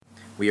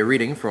We are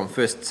reading from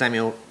 1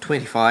 Samuel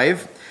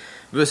 25,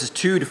 verses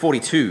 2 to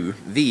 42.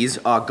 These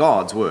are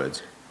God's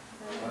words.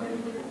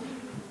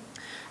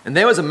 And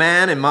there was a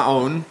man in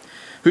Maon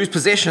whose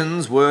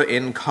possessions were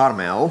in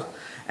Carmel,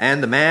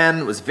 and the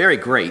man was very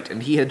great,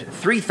 and he had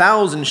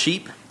 3,000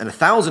 sheep and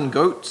 1,000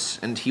 goats,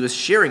 and he was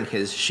shearing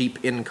his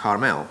sheep in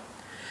Carmel.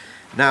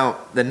 Now,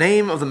 the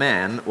name of the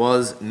man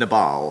was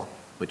Nabal,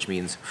 which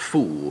means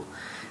fool,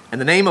 and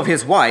the name of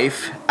his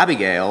wife,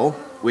 Abigail,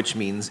 which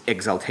means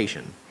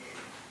exaltation.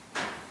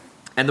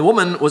 And the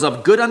woman was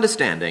of good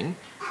understanding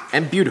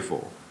and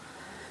beautiful,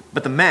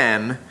 but the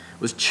man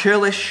was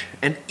churlish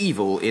and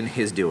evil in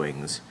his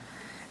doings,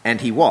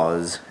 and he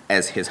was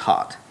as his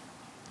heart.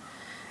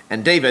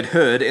 And David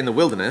heard in the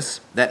wilderness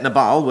that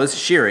Nabal was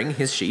shearing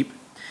his sheep,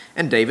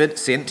 and David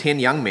sent 10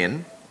 young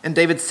men, and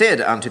David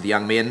said unto the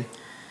young men,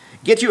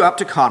 Get you up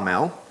to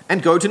Carmel,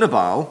 and go to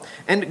Nabal,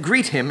 and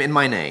greet him in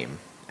my name,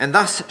 and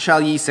thus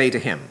shall ye say to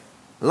him,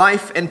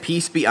 Life and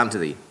peace be unto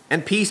thee,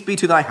 and peace be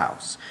to thy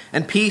house,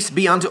 and peace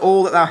be unto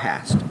all that thou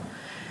hast.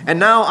 And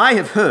now I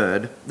have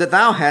heard that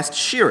thou hast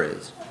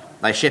shearers.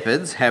 Thy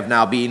shepherds have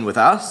now been with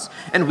us,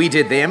 and we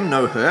did them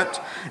no hurt,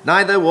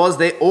 neither was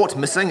there aught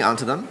missing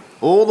unto them,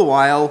 all the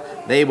while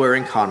they were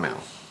in Carmel.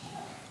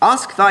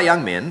 Ask thy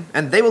young men,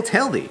 and they will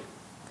tell thee.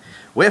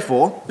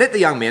 Wherefore, let the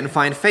young men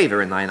find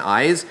favour in thine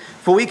eyes,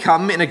 for we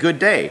come in a good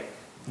day.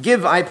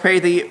 Give, I pray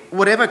thee,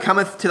 whatever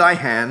cometh to thy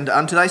hand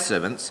unto thy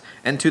servants,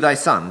 and to thy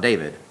son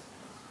David.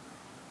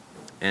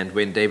 And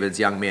when David's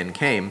young men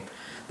came,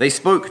 they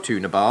spoke to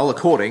Nabal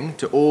according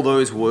to all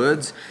those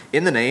words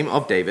in the name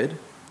of David,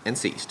 and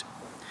ceased.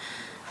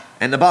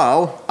 And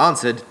Nabal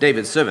answered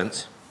David's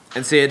servants,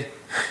 and said,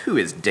 Who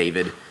is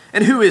David,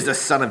 and who is the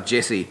son of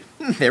Jesse?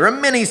 There are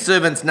many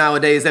servants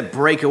nowadays that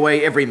break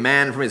away every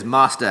man from his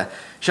master.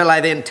 Shall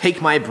I then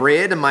take my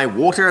bread and my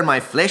water and my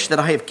flesh that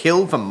I have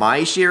killed for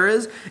my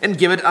shearers, and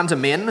give it unto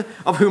men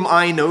of whom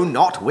I know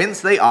not whence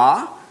they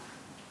are?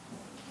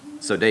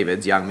 So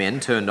David's young men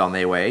turned on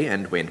their way,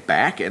 and went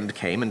back, and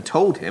came and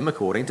told him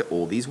according to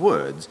all these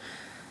words.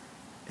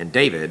 And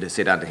David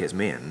said unto his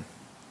men,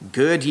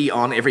 Gird ye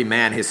on every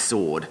man his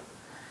sword.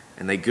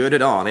 And they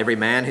girded on every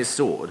man his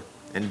sword.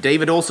 And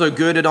David also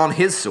girded on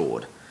his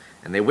sword.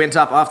 And they went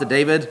up after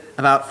David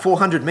about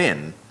 400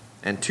 men,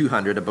 and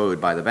 200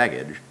 abode by the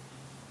baggage.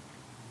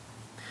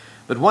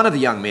 But one of the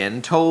young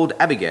men told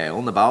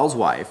Abigail, Nabal's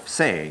wife,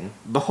 saying,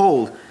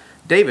 Behold,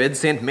 David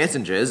sent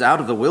messengers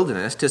out of the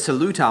wilderness to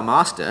salute our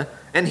master,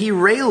 and he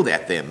railed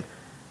at them.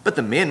 But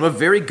the men were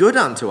very good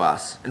unto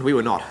us, and we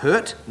were not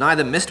hurt,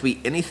 neither missed we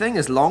anything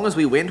as long as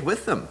we went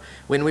with them,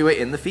 when we were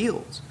in the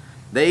fields.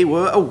 They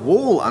were a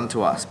wall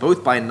unto us,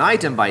 both by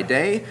night and by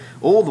day,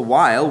 all the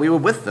while we were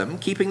with them,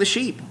 keeping the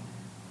sheep.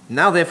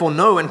 Now therefore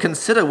know and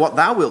consider what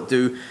thou wilt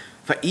do,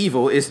 for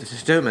evil is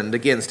determined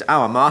against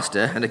our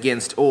master and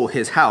against all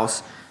his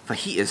house, for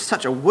he is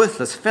such a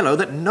worthless fellow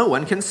that no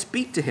one can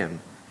speak to him.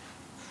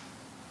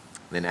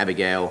 Then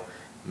Abigail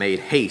made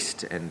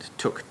haste and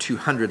took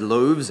 200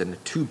 loaves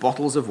and 2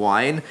 bottles of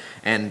wine,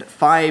 and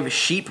 5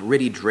 sheep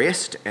ready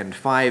dressed, and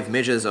 5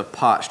 measures of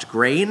parched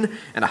grain,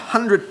 and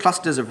 100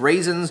 clusters of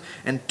raisins,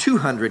 and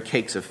 200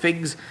 cakes of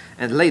figs,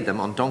 and laid them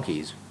on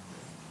donkeys.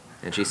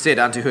 And she said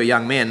unto her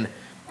young men,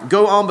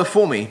 Go on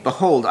before me,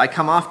 behold, I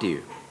come after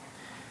you.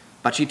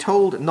 But she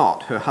told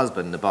not her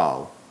husband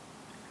Nabal.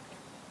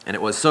 And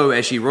it was so,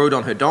 as she rode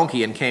on her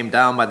donkey and came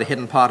down by the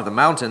hidden part of the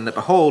mountain, that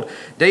behold,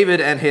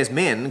 David and his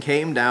men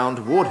came down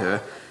toward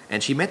her,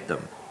 and she met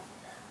them.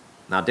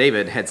 Now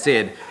David had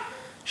said,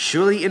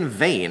 Surely in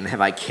vain have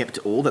I kept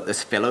all that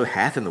this fellow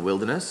hath in the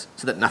wilderness,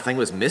 so that nothing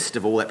was missed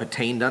of all that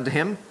pertained unto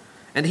him,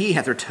 and he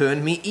hath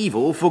returned me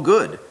evil for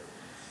good.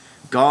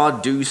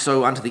 God do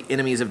so unto the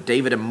enemies of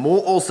David, and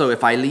more also,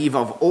 if I leave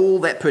of all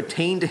that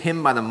pertain to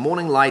him by the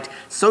morning light,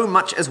 so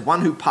much as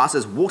one who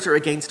passes water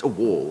against a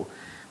wall,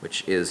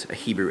 which is a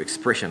Hebrew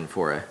expression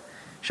for a,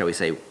 shall we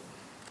say,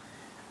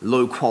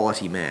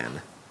 low-quality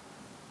man.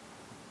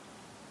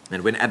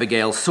 And when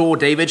Abigail saw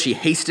David, she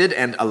hasted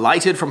and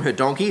alighted from her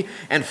donkey,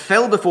 and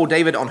fell before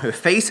David on her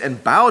face,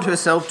 and bowed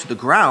herself to the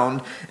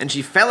ground, and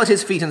she fell at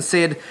his feet and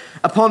said,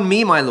 Upon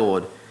me, my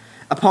lord,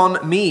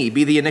 upon me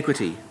be the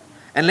iniquity.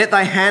 And let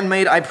thy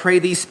handmaid, I pray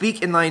thee,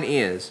 speak in thine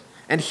ears,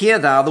 and hear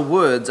thou the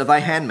words of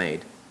thy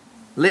handmaid.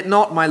 Let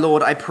not, my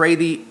lord, I pray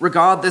thee,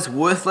 regard this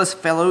worthless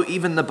fellow,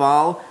 even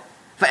Nabal,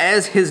 for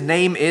as his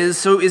name is,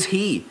 so is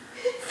he.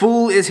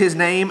 Fool is his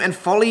name, and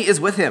folly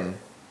is with him.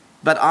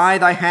 But I,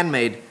 thy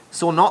handmaid,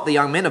 saw not the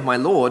young men of my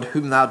lord,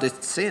 whom thou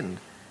didst send.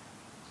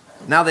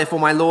 Now therefore,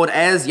 my lord,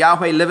 as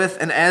Yahweh liveth,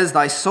 and as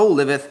thy soul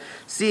liveth,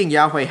 seeing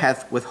Yahweh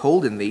hath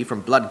withholden thee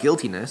from blood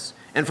guiltiness,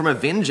 and from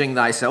avenging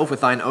thyself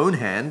with thine own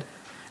hand,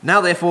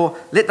 now therefore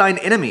let thine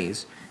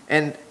enemies,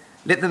 and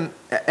them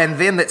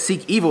that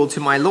seek evil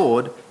to my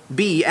lord,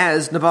 be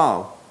as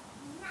Nabal.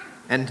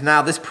 And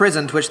now this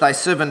present which thy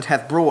servant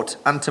hath brought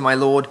unto my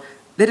lord,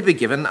 let it be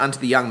given unto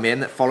the young men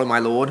that follow my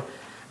lord.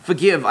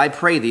 Forgive, I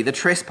pray thee, the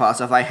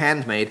trespass of thy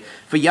handmaid,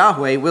 for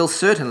Yahweh will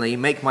certainly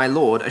make my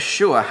lord a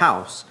sure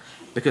house,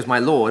 because my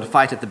lord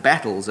fighteth the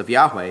battles of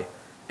Yahweh,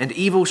 and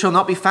evil shall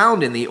not be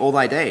found in thee all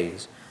thy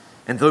days.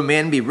 And though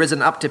men be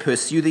risen up to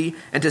pursue thee,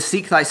 and to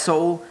seek thy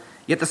soul,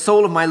 yet the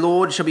soul of my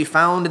Lord shall be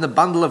found in the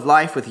bundle of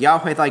life with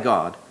Yahweh thy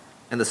God,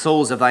 and the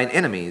souls of thine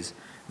enemies,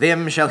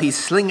 them shall he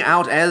sling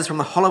out as from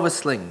the hollow of a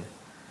sling.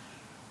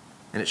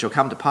 And it shall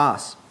come to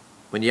pass,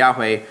 when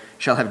Yahweh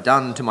shall have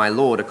done to my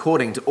Lord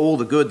according to all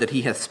the good that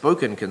he hath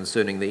spoken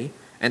concerning thee,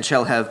 and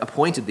shall have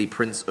appointed thee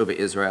prince over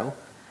Israel,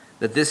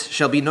 that this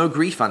shall be no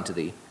grief unto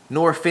thee,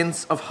 nor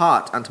offense of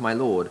heart unto my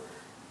Lord,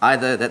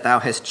 either that thou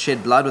hast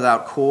shed blood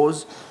without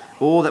cause,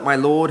 or that my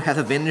Lord hath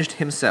avenged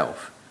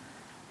himself.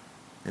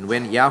 And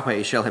when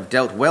Yahweh shall have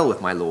dealt well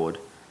with my Lord,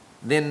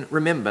 then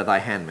remember thy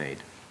handmaid.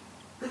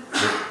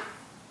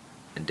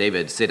 And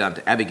David said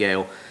unto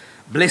Abigail,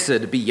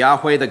 Blessed be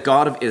Yahweh the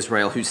God of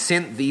Israel, who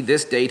sent thee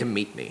this day to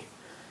meet me.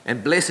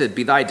 And blessed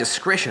be thy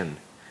discretion,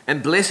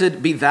 and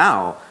blessed be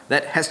thou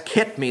that hast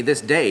kept me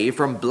this day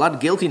from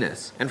blood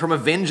guiltiness, and from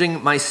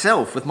avenging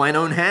myself with mine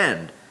own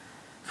hand.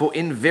 For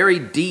in very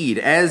deed,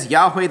 as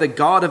Yahweh the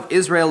God of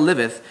Israel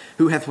liveth,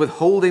 who hath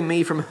withholden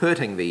me from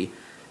hurting thee,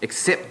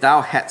 except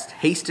thou hadst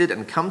hasted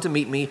and come to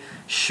meet me,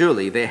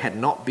 surely there had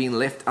not been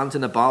left unto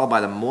Nabal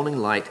by the morning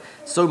light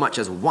so much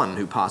as one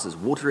who passes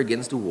water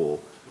against a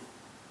wall.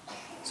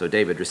 So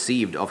David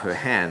received of her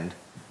hand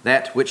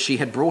that which she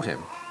had brought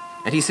him.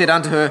 And he said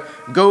unto her,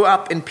 Go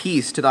up in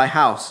peace to thy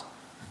house.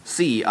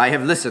 See, I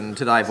have listened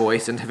to thy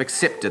voice, and have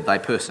accepted thy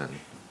person.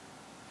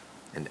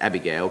 And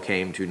Abigail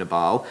came to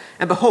Nabal,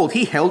 and behold,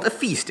 he held a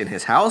feast in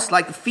his house,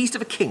 like the feast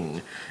of a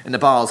king. And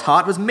Nabal's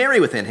heart was merry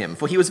within him,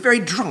 for he was very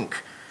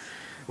drunk.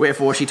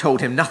 Wherefore she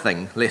told him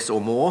nothing, less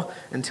or more,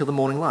 until the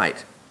morning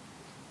light.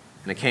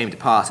 And it came to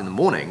pass in the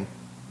morning,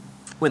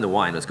 when the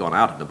wine was gone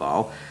out of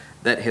Nabal,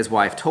 that his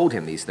wife told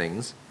him these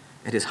things,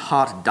 and his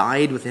heart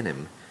died within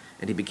him,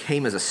 and he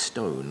became as a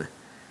stone.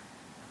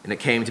 And it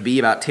came to be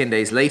about 10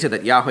 days later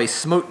that Yahweh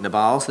smote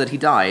Nabal, so that he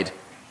died.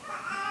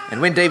 And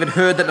when David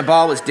heard that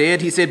Nabal was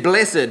dead, he said,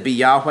 Blessed be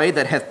Yahweh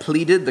that hath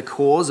pleaded the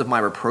cause of my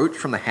reproach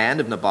from the hand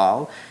of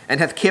Nabal, and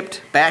hath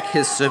kept back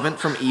his servant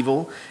from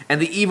evil,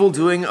 and the evil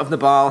doing of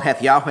Nabal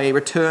hath Yahweh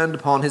returned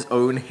upon his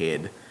own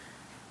head.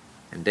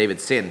 And David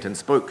sent and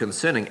spoke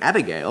concerning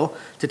Abigail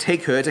to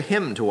take her to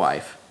him to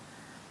wife.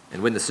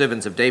 And when the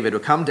servants of David were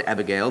come to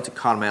Abigail to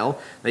Carmel,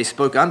 they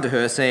spoke unto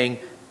her, saying,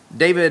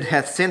 David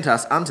hath sent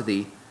us unto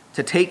thee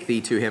to take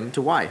thee to him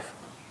to wife.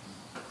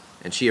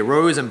 And she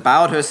arose and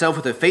bowed herself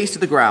with her face to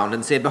the ground,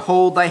 and said,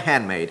 Behold, thy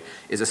handmaid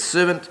is a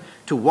servant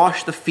to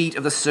wash the feet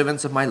of the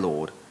servants of my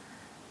Lord.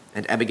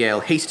 And Abigail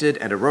hasted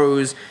and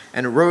arose,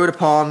 and rode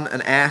upon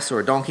an ass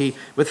or a donkey,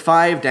 with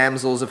 5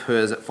 damsels of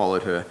hers that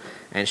followed her.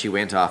 And she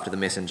went after the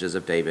messengers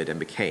of David, and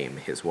became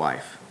his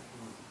wife.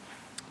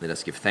 Let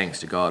us give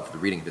thanks to God for the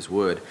reading of his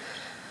word.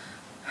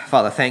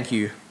 Father, thank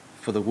you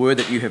for the word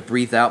that you have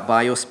breathed out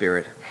by your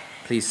Spirit.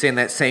 Please send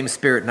that same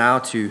Spirit now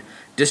to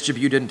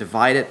distribute it and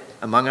divide it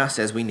among us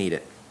as we need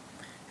it.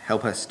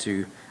 Help us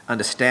to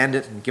understand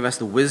it and give us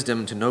the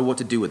wisdom to know what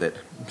to do with it.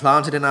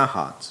 Plant it in our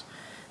hearts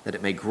that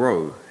it may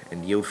grow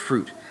and yield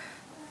fruit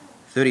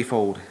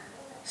 30-fold,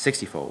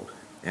 60-fold,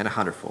 and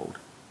 100-fold.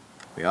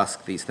 We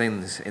ask these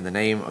things in the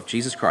name of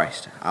Jesus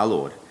Christ, our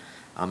Lord.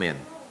 Amen.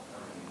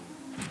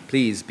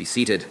 Please be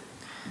seated.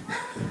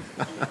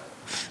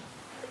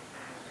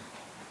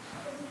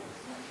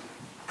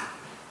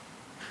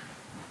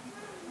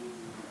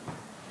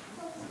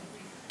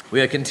 We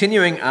are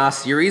continuing our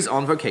series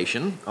on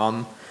vocation,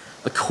 on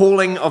the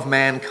calling of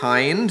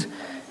mankind,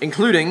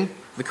 including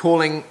the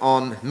calling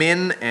on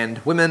men and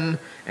women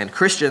and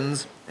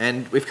Christians.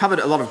 And we've covered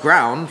a lot of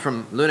ground,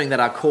 from learning that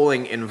our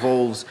calling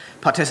involves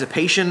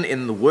participation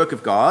in the work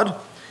of God,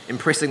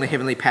 impressing the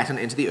heavenly pattern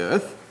into the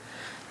earth,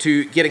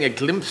 to getting a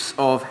glimpse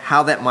of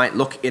how that might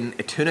look in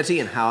eternity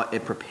and how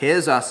it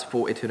prepares us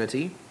for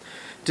eternity,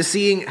 to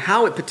seeing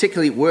how it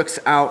particularly works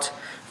out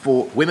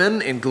for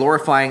women in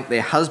glorifying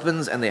their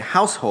husbands and their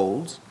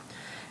households.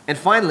 And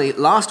finally,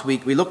 last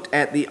week we looked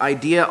at the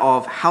idea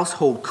of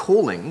household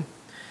calling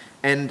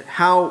and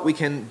how we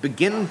can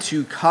begin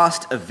to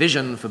cast a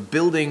vision for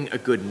building a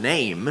good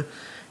name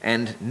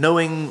and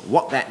knowing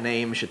what that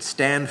name should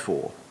stand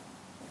for.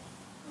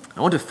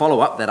 I want to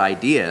follow up that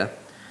idea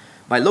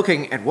by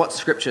looking at what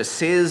Scripture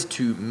says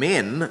to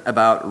men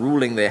about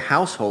ruling their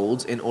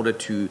households in order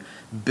to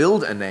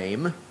build a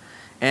name,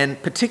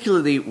 and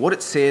particularly what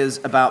it says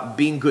about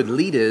being good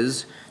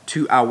leaders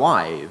to our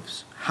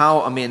wives. How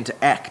are men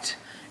to act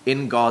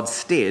in God's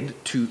stead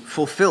to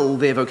fulfill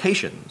their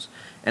vocations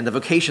and the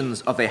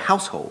vocations of their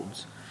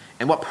households?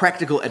 And what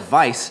practical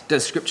advice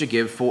does Scripture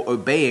give for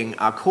obeying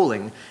our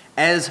calling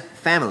as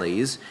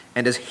families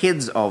and as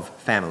heads of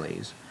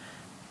families?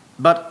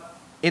 But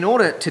in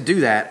order to do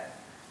that,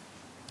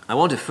 I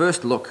want to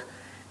first look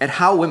at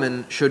how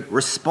women should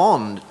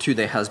respond to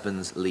their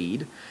husband's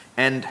lead,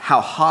 and how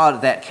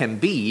hard that can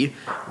be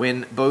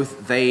when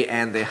both they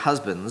and their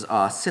husbands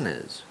are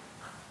sinners.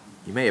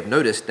 You may have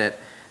noticed that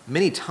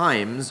many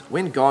times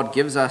when God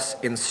gives us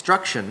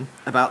instruction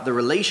about the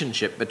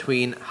relationship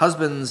between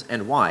husbands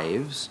and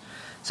wives,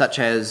 such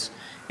as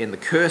in the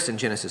curse in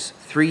Genesis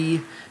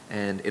 3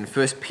 and in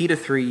 1 Peter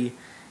 3,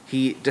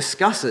 he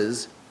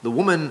discusses the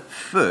woman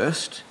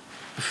first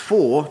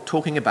before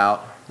talking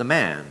about the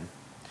man.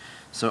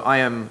 So I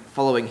am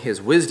following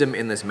his wisdom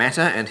in this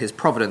matter and his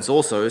providence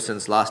also,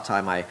 since last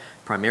time I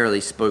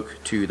primarily spoke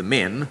to the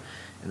men,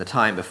 and the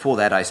time before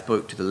that I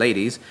spoke to the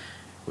ladies,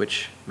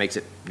 which makes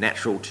it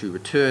natural to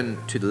return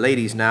to the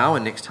ladies now,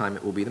 and next time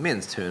it will be the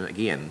men's turn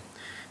again.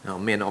 Now,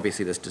 men,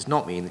 obviously this does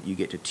not mean that you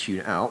get to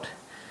tune out,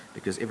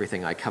 because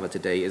everything I cover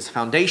today is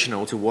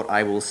foundational to what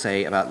I will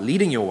say about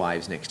leading your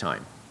wives next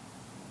time.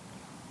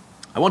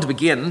 I want to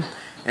begin,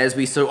 as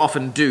we so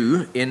often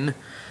do, in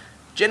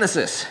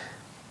Genesis.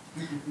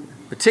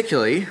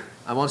 Particularly,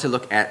 I want to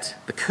look at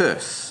the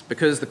curse,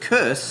 because the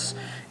curse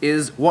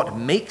is what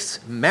makes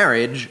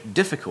marriage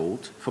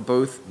difficult for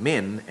both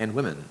men and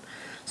women.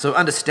 So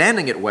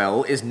understanding it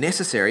well is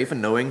necessary for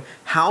knowing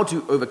how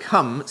to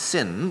overcome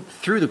sin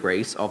through the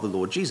grace of the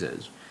Lord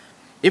Jesus.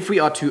 If we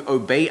are to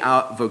obey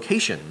our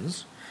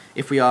vocations,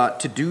 if we are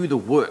to do the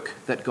work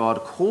that God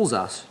calls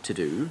us to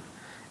do,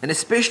 and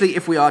especially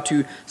if we are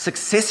to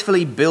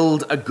successfully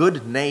build a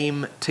good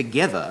name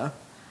together,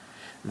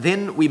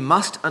 then we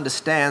must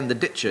understand the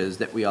ditches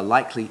that we are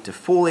likely to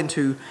fall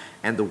into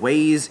and the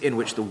ways in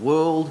which the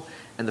world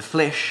and the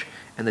flesh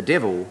and the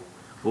devil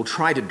will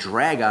try to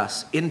drag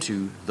us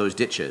into those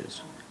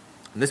ditches.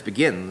 And this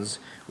begins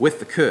with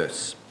the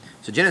curse.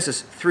 So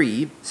Genesis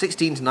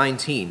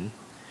 3:16-19,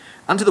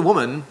 unto the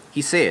woman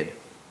he said,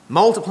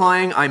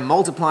 multiplying I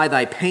multiply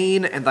thy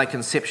pain and thy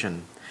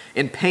conception.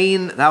 In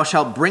pain thou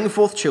shalt bring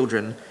forth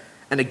children,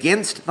 and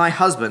against thy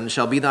husband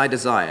shall be thy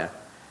desire,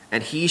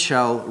 and he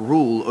shall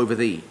rule over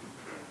thee.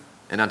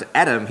 And unto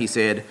Adam he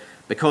said,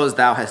 because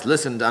thou hast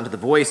listened unto the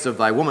voice of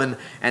thy woman,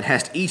 and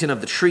hast eaten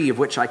of the tree of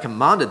which I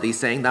commanded thee,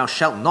 saying, thou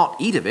shalt not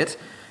eat of it,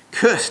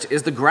 cursed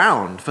is the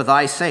ground for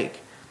thy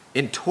sake.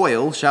 In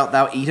toil shalt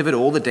thou eat of it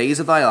all the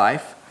days of thy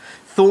life.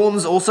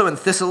 Thorns also and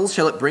thistles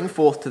shall it bring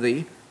forth to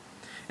thee.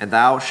 And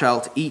thou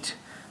shalt eat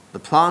the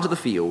plant of the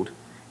field,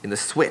 in the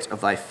sweat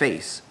of thy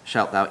face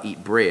shalt thou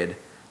eat bread,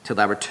 till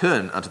thou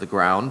return unto the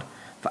ground,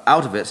 for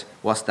out of it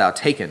wast thou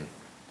taken.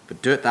 For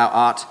dirt thou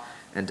art,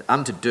 and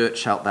unto dirt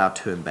shalt thou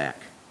turn back.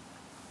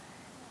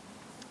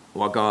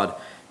 While God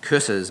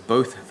curses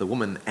both the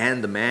woman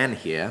and the man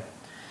here,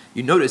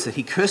 you notice that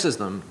he curses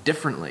them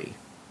differently.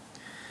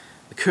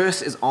 The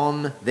curse is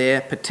on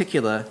their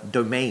particular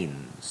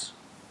domains.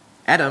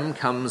 Adam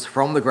comes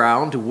from the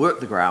ground to work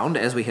the ground,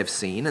 as we have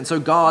seen, and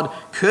so God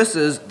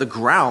curses the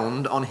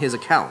ground on his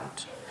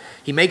account.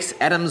 He makes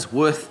Adam's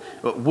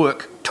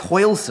work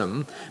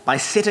toilsome by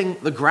setting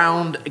the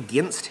ground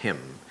against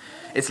him.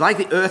 It's like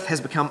the earth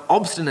has become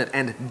obstinate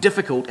and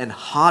difficult and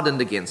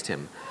hardened against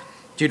him.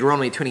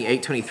 Deuteronomy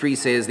 28:23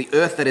 says, the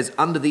earth that is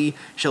under thee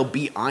shall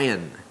be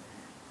iron.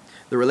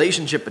 The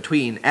relationship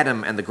between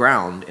Adam and the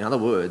ground, in other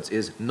words,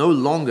 is no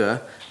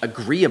longer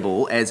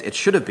agreeable as it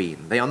should have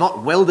been. They are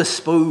not well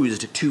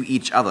disposed to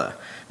each other.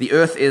 The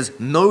earth is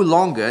no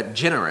longer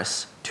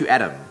generous to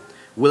Adam,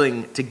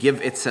 willing to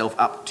give itself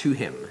up to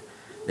him.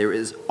 There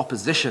is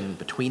opposition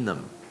between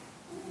them.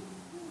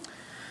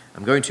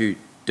 I'm going to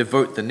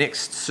devote the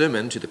next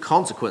sermon to the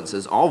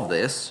consequences of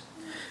this,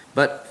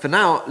 but for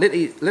now,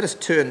 let us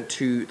turn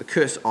to the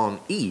curse on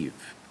Eve.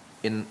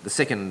 In the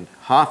second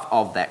half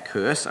of that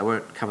curse, I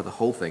won't cover the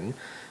whole thing,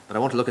 but I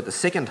want to look at the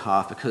second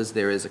half because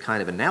there is a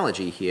kind of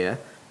analogy here.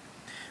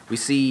 We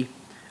see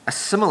a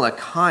similar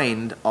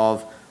kind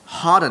of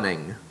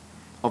hardening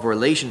of a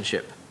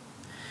relationship.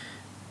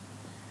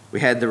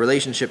 We had the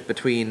relationship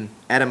between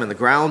Adam and the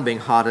ground being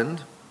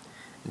hardened,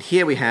 and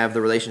here we have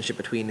the relationship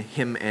between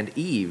him and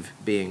Eve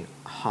being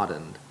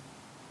hardened.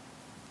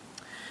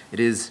 It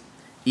is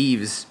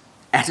Eve's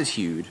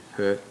attitude,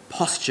 her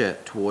posture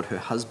toward her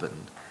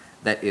husband,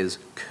 that is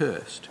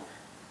cursed.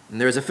 And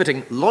there is a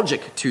fitting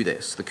logic to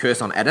this. The curse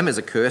on Adam is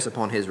a curse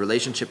upon his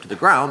relationship to the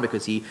ground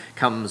because he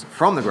comes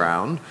from the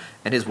ground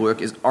and his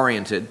work is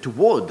oriented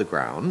toward the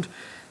ground.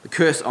 The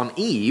curse on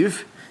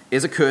Eve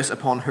is a curse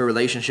upon her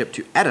relationship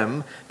to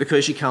Adam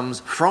because she comes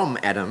from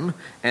Adam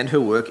and her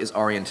work is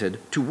oriented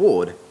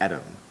toward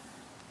Adam.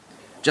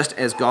 Just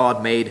as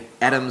God made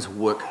Adam's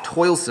work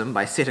toilsome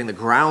by setting the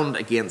ground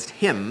against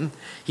him,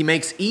 he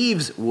makes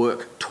Eve's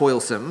work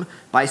toilsome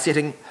by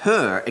setting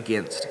her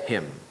against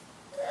him.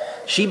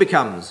 She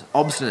becomes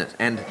obstinate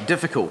and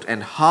difficult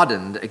and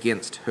hardened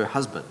against her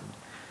husband.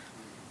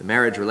 The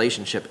marriage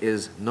relationship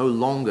is no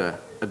longer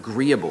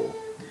agreeable.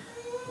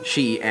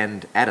 She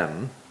and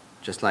Adam,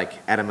 just like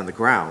Adam and the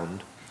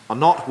ground, are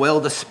not well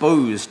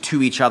disposed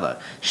to each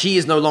other. She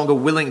is no longer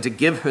willing to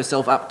give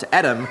herself up to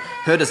Adam.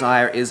 Her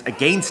desire is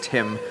against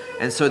him,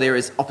 and so there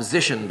is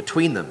opposition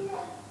between them.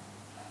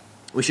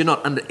 We should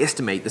not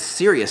underestimate the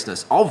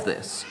seriousness of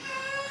this.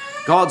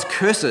 God's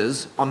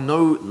curses are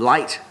no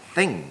light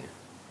thing.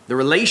 The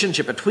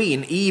relationship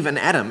between Eve and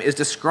Adam is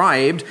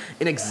described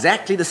in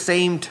exactly the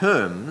same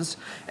terms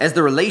as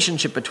the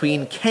relationship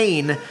between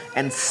Cain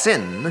and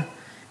sin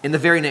in the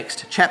very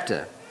next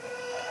chapter.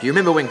 Do you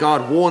remember when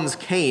God warns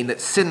Cain that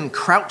sin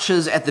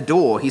crouches at the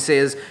door? He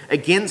says,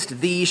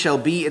 against thee shall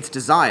be its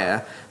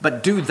desire,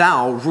 but do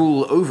thou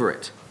rule over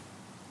it.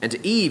 And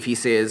to Eve he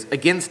says,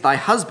 "Against thy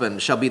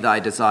husband shall be thy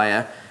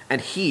desire,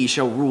 and he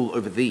shall rule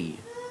over thee."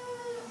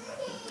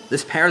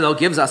 This parallel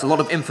gives us a lot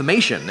of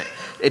information.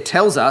 It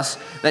tells us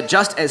that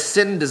just as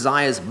sin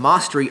desires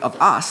mastery of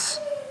us,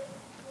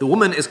 the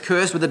woman is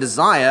cursed with a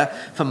desire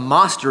for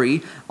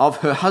mastery of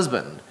her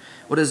husband.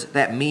 What does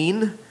that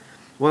mean?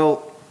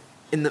 Well,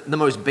 in the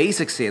most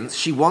basic sense,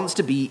 she wants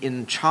to be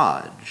in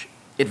charge.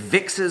 It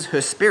vexes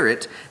her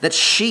spirit that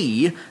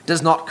she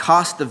does not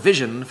cast the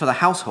vision for the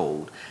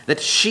household, that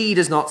she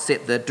does not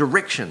set the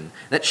direction,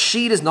 that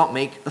she does not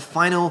make the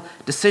final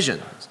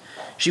decisions.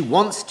 She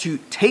wants to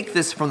take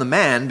this from the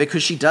man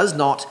because she does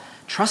not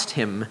trust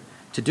him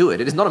to do it.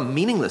 It is not a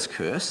meaningless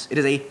curse, it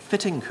is a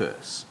fitting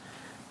curse.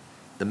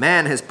 The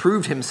man has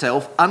proved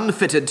himself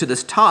unfitted to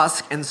this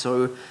task, and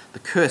so the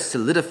curse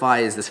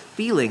solidifies this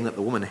feeling that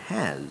the woman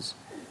has.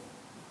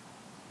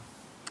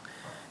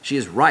 She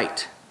is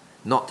right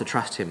not to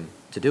trust him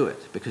to do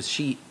it, because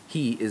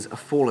he is a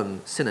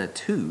fallen sinner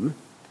too,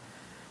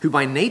 who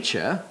by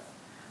nature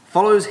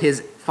follows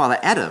his father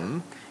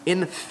Adam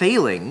in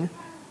failing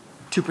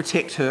to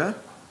protect her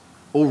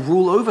or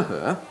rule over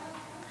her,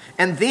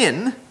 and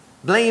then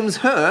blames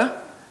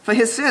her for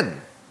his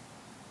sin.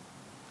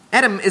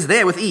 Adam is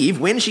there with Eve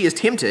when she is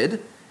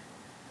tempted,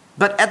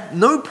 but at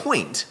no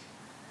point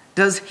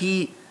does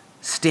he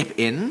step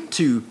in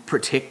to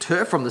protect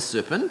her from the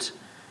serpent,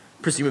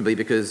 presumably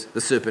because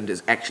the serpent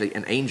is actually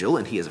an angel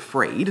and he is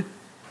afraid.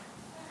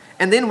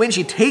 And then when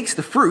she takes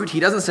the fruit, he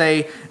doesn't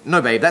say,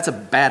 "No, babe, that's a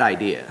bad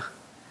idea."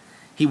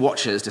 He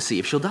watches to see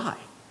if she'll die.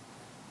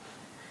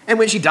 And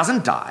when she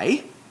doesn't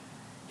die,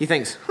 he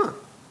thinks,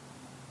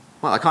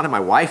 well, I can't have my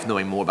wife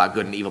knowing more about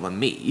good and evil than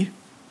me.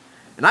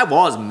 And I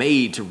was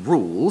made to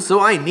rule, so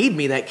I need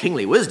me that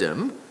kingly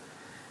wisdom.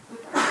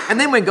 And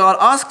then when God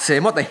asks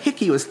him what the heck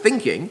he was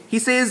thinking, he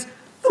says,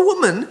 "The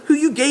woman who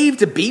you gave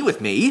to be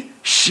with me,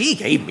 she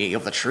gave me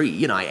of the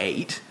tree and I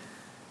ate.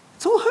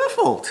 It's all her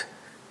fault."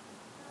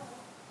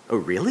 Oh,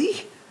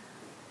 really?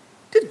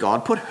 Did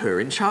God put her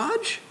in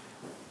charge?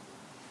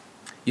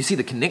 You see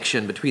the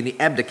connection between the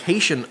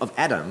abdication of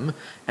Adam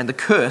and the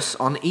curse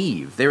on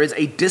Eve. There is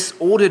a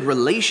disordered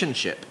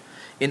relationship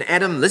in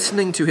Adam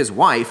listening to his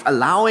wife,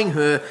 allowing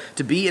her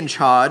to be in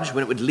charge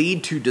when it would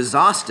lead to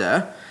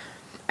disaster,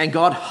 and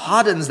God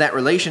hardens that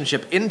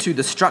relationship into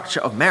the structure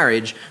of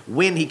marriage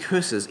when he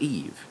curses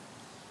Eve.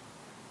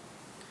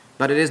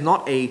 But it is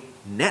not a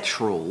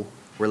natural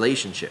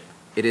relationship.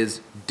 It is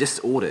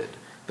disordered.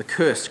 The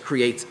curse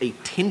creates a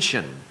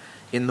tension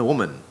in the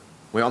woman,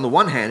 where on the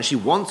one hand she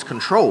wants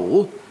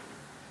control,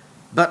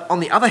 but on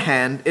the other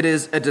hand it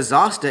is a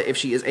disaster if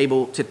she is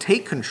able to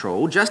take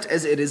control, just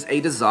as it is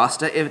a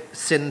disaster if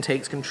sin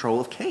takes control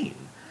of Cain,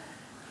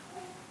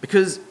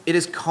 because it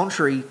is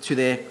contrary to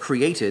their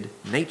created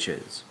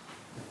natures.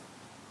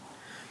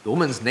 The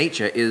woman's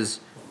nature is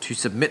to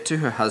submit to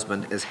her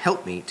husband as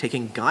helpmeet,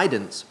 taking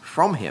guidance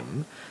from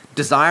him,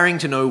 desiring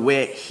to know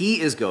where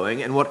he is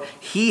going and what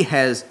he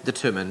has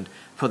determined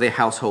for their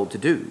household to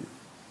do.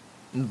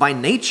 By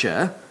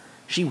nature,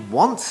 she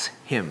wants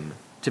him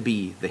to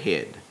be the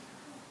head.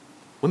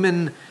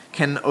 Women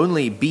can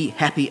only be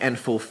happy and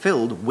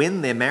fulfilled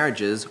when their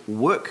marriages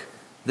work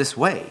this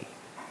way,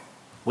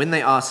 when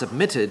they are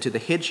submitted to the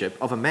headship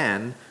of a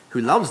man who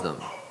loves them,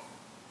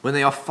 when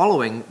they are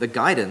following the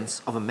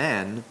guidance of a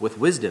man with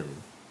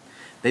wisdom.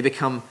 They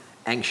become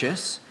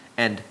anxious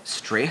and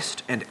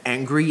stressed and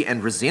angry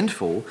and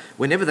resentful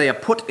whenever they are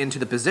put into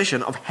the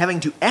position of having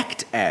to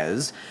act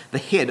as the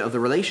head of the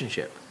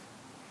relationship.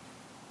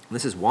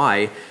 This is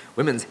why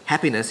women's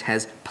happiness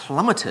has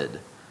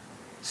plummeted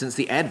since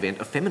the advent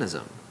of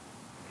feminism.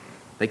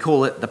 They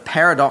call it the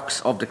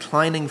paradox of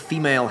declining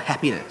female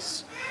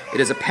happiness. It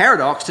is a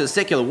paradox to the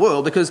secular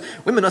world because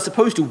women are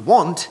supposed to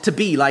want to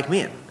be like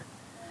men,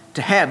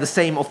 to have the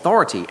same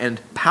authority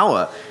and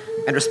power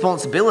and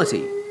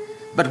responsibility.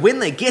 But when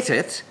they get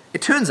it,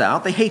 it turns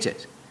out they hate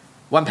it.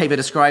 One paper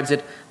describes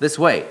it this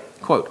way,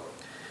 quote,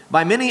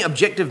 "By many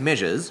objective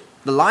measures,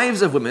 the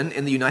lives of women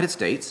in the United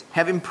States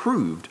have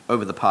improved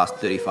over the past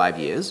 35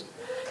 years,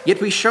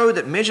 yet we show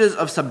that measures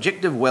of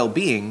subjective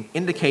well-being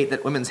indicate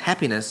that women's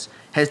happiness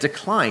has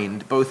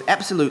declined both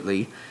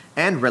absolutely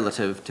and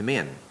relative to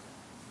men."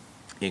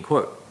 End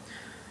quote.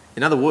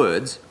 In other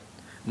words,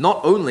 not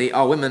only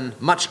are women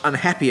much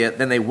unhappier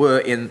than they were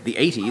in the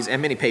 80s,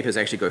 and many papers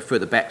actually go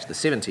further back to the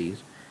 70s,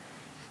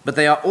 but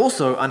they are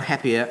also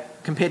unhappier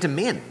compared to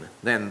men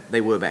than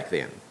they were back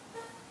then.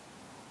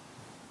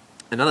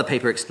 Another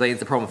paper explains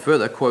the problem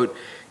further, quote,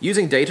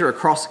 "Using data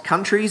across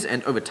countries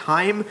and over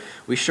time,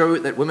 we show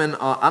that women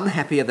are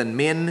unhappier than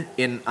men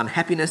in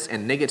unhappiness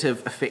and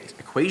negative effect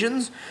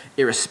equations,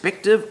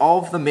 irrespective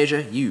of the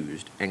measure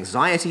used: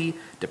 anxiety,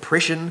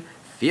 depression,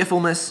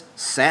 fearfulness,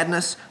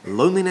 sadness,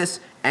 loneliness,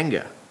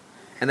 anger.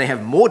 And they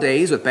have more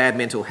days with bad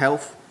mental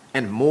health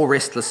and more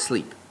restless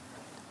sleep.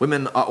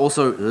 Women are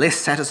also less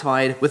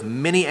satisfied with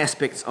many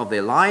aspects of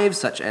their lives,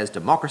 such as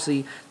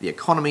democracy, the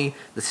economy,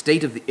 the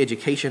state of the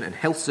education and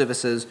health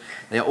services.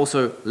 They are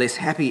also less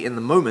happy in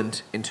the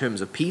moment in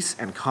terms of peace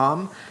and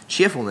calm,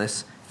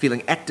 cheerfulness,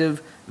 feeling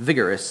active,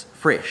 vigorous,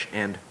 fresh,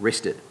 and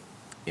rested."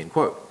 End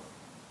quote.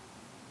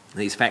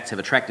 These facts have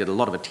attracted a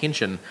lot of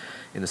attention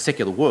in the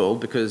secular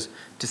world because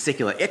to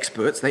secular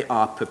experts they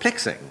are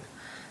perplexing.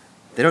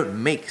 They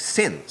don't make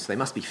sense. They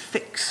must be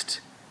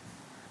fixed.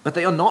 But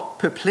they are not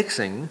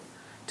perplexing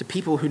to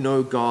people who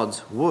know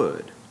God's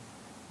word.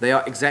 They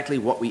are exactly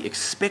what we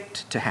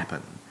expect to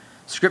happen.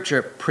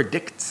 Scripture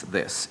predicts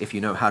this if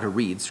you know how to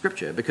read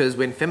Scripture, because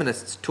when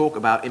feminists talk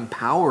about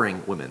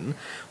empowering women,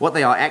 what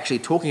they are actually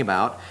talking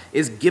about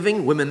is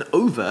giving women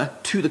over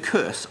to the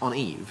curse on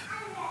Eve.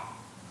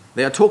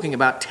 They are talking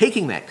about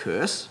taking that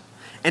curse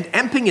and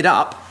amping it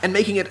up and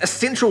making it a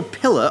central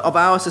pillar of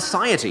our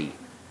society,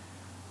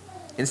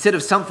 instead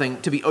of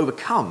something to be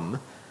overcome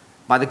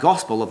by the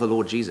gospel of the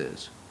Lord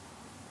Jesus.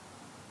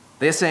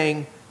 They're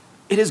saying,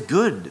 it is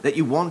good that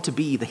you want to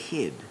be the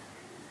head.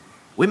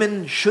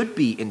 Women should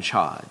be in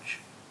charge.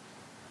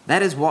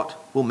 That is what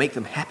will make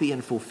them happy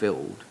and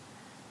fulfilled.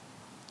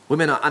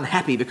 Women are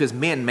unhappy because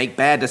men make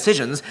bad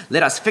decisions.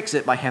 Let us fix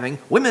it by having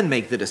women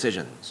make the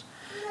decisions.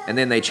 And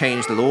then they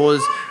change the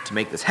laws to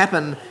make this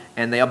happen,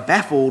 and they are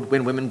baffled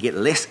when women get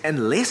less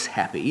and less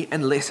happy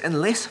and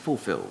less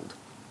fulfilled.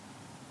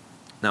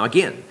 Now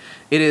again,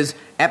 it is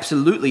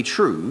absolutely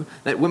true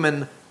that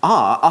women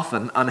are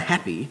often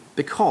unhappy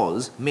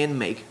because men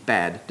make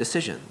bad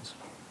decisions.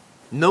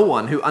 No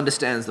one who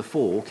understands the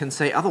fall can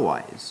say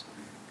otherwise.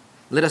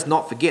 Let us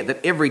not forget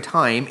that every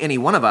time any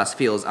one of us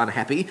feels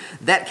unhappy,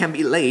 that can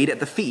be laid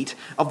at the feet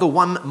of the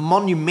one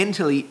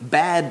monumentally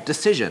bad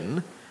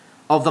decision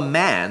of the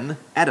man,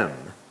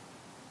 Adam.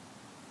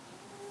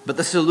 But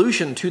the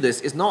solution to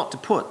this is not to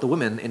put the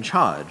women in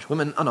charge.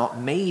 Women are not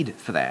made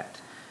for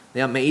that.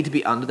 They are made to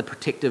be under the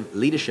protective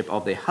leadership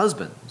of their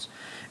husbands.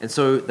 And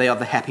so they are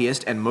the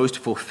happiest and most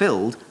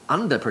fulfilled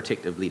under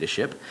protective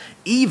leadership,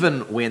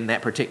 even when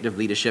that protective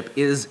leadership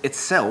is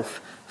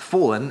itself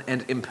fallen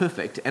and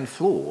imperfect and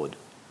flawed.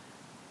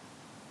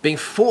 Being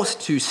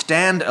forced to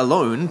stand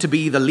alone, to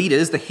be the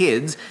leaders, the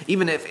heads,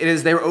 even if it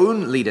is their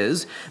own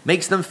leaders,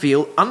 makes them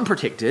feel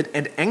unprotected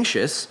and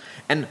anxious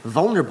and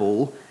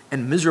vulnerable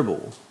and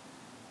miserable.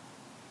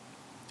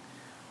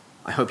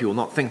 I hope you will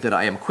not think that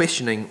I am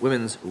questioning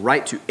women's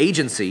right to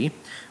agency.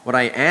 What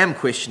I am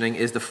questioning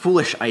is the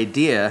foolish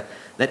idea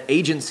that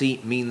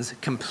agency means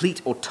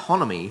complete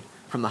autonomy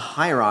from the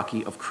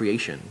hierarchy of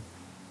creation.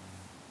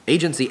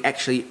 Agency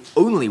actually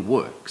only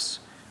works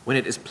when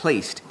it is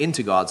placed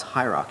into God's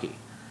hierarchy.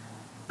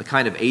 The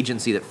kind of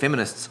agency that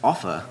feminists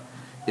offer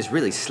is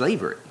really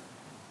slavery.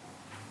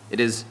 It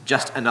is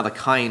just another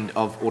kind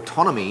of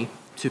autonomy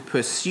to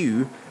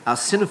pursue our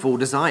sinful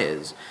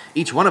desires.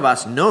 Each one of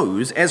us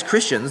knows, as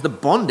Christians, the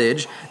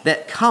bondage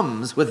that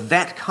comes with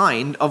that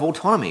kind of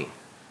autonomy.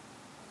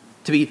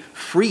 To be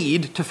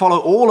freed to follow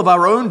all of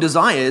our own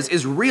desires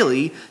is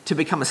really to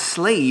become a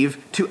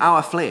slave to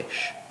our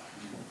flesh,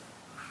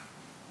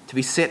 to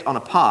be set on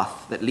a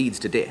path that leads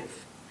to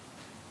death.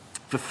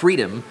 For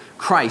freedom,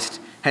 Christ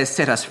has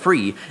set us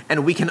free,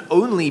 and we can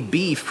only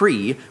be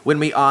free when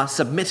we are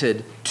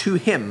submitted to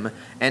him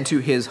and to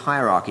his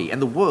hierarchy.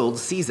 And the world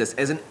sees this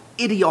as an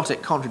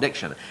idiotic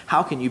contradiction.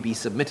 How can you be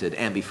submitted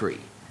and be free?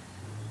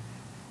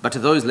 But to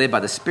those led by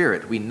the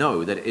Spirit, we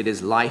know that it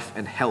is life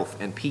and health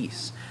and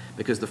peace,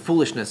 because the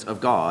foolishness of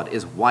God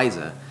is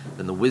wiser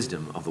than the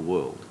wisdom of the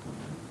world.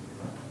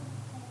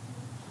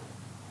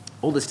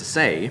 All this to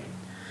say,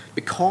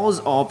 because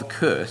of the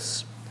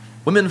curse,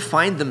 women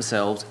find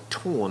themselves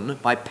torn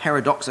by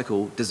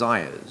paradoxical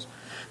desires.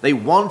 They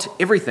want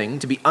everything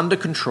to be under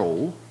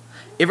control,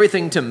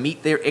 everything to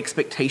meet their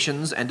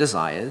expectations and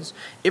desires,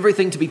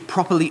 everything to be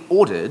properly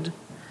ordered,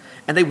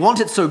 and they want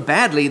it so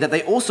badly that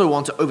they also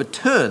want to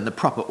overturn the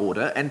proper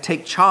order and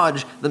take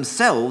charge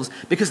themselves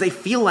because they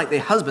feel like their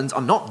husbands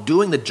are not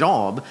doing the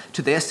job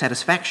to their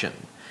satisfaction,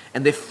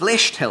 and their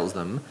flesh tells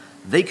them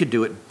they could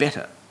do it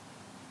better.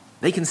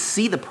 They can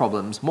see the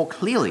problems more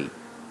clearly.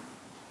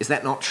 Is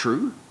that not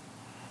true?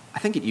 I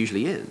think it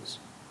usually is.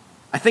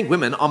 I think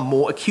women are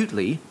more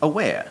acutely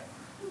aware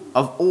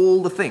of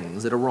all the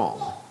things that are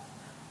wrong.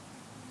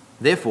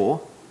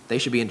 Therefore, they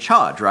should be in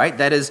charge, right?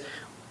 That is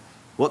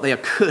what they are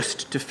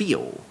cursed to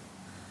feel.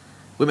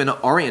 Women are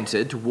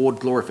oriented toward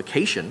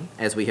glorification,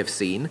 as we have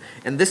seen,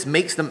 and this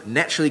makes them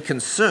naturally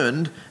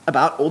concerned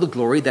about all the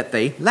glory that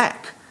they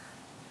lack.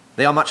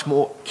 They are much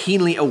more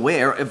keenly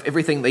aware of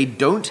everything they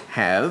don't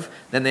have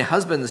than their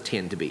husbands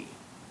tend to be.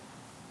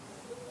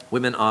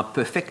 Women are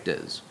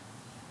perfecters.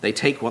 They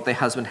take what their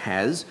husband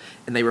has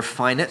and they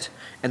refine it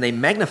and they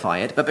magnify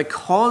it, but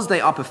because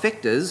they are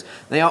perfecters,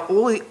 they are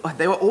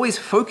always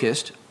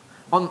focused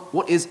on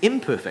what is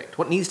imperfect,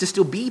 what needs to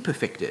still be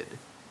perfected.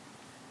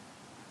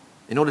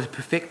 In order to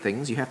perfect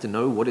things, you have to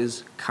know what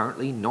is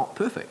currently not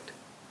perfect.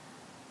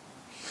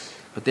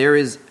 But there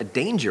is a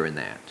danger in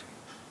that.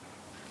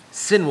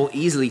 Sin will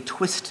easily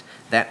twist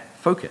that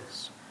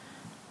focus.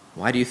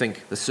 Why do you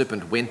think the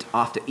serpent went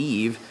after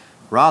Eve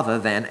rather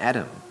than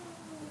Adam?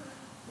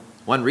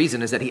 One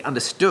reason is that he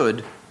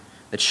understood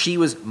that she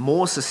was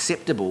more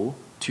susceptible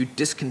to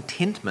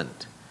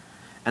discontentment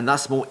and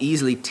thus more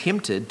easily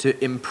tempted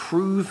to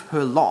improve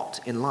her lot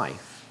in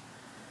life.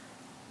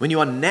 when you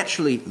are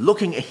naturally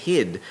looking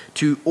ahead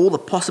to all the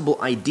possible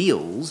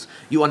ideals,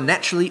 you are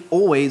naturally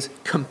always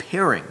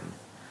comparing,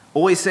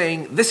 always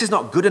saying, this is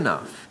not good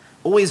enough,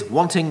 always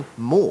wanting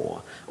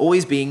more,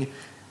 always being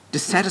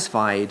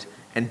dissatisfied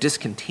and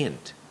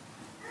discontent.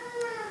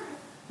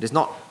 It is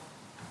not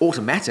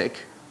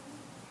automatic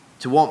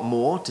to want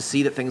more, to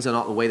see that things are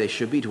not the way they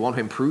should be, to want to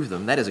improve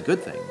them. That is a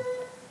good thing.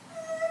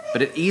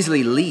 But it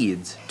easily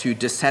leads to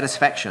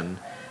dissatisfaction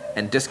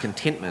and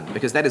discontentment,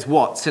 because that is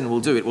what sin will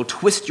do. It will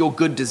twist your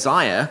good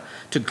desire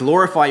to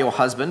glorify your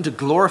husband, to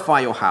glorify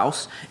your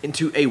house,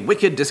 into a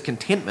wicked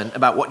discontentment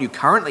about what you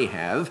currently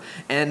have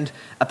and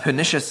a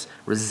pernicious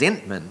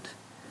resentment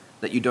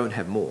that you don't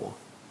have more.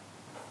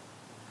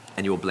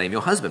 And you will blame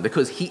your husband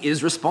because he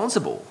is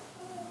responsible.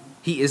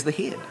 He is the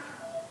head.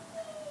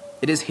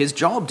 It is his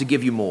job to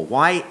give you more.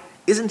 Why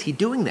isn't he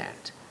doing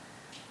that?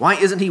 Why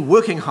isn't he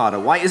working harder?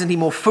 Why isn't he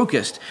more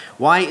focused?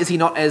 Why is he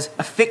not as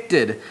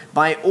affected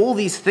by all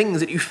these things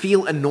that you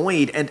feel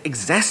annoyed and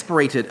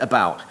exasperated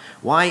about?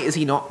 Why is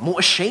he not more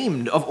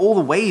ashamed of all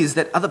the ways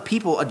that other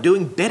people are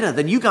doing better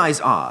than you guys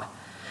are?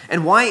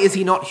 And why is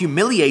he not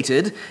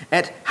humiliated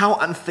at how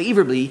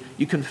unfavorably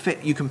you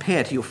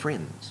compare to your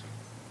friends?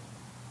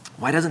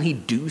 Why doesn't he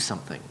do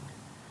something?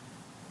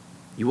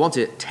 You want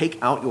to take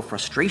out your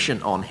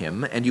frustration on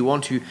him, and you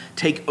want to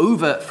take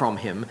over from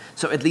him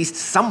so at least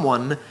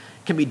someone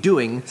can be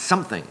doing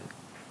something.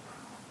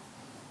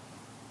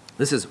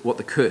 This is what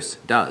the curse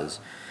does.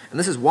 And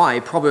this is why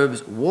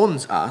Proverbs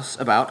warns us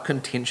about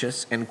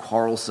contentious and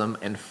quarrelsome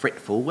and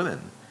fretful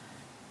women.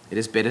 It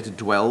is better to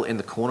dwell in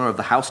the corner of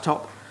the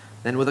housetop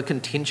than with a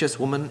contentious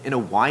woman in a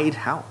wide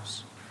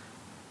house.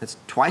 That's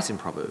twice in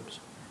Proverbs.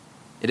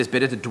 It is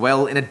better to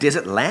dwell in a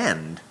desert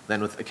land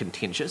than with a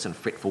contentious and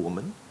fretful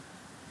woman.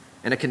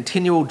 And a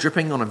continual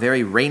dripping on a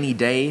very rainy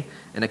day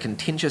and a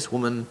contentious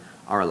woman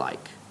are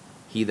alike.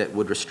 He that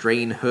would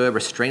restrain her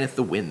restraineth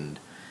the wind,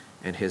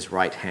 and his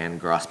right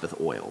hand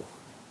graspeth oil.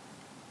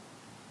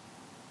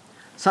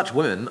 Such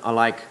women are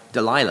like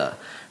Delilah,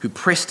 who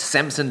pressed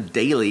Samson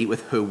daily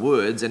with her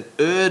words and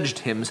urged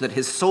him so that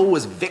his soul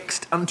was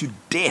vexed unto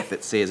death,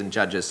 it says in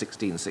Judges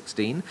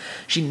 16:16.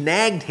 She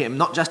nagged him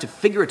not just to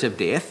figurative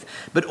death,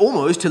 but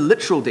almost to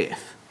literal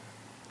death,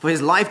 for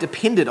his life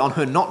depended on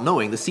her not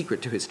knowing the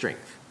secret to his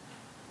strength.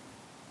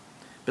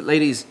 But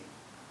ladies,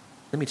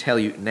 let me tell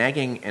you,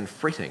 nagging and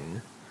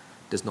fretting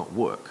does not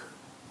work.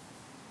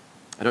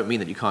 I don't mean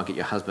that you can't get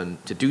your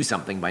husband to do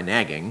something by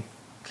nagging.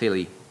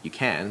 Clearly you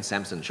can.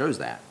 Samson shows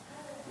that.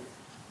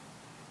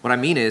 What I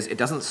mean is it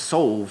doesn't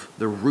solve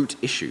the root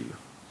issue.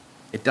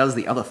 It does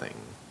the other thing.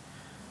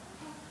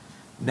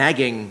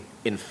 Nagging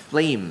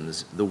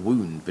inflames the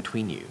wound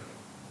between you.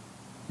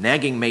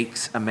 Nagging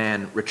makes a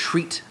man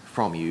retreat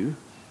from you,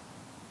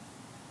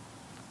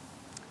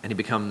 and he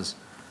becomes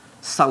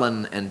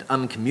sullen and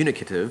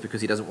uncommunicative because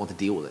he doesn't want to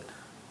deal with it.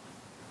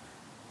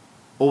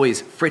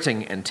 Always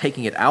fretting and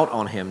taking it out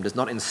on him does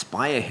not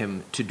inspire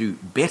him to do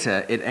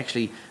better. It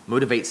actually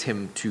motivates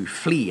him to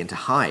flee and to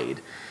hide.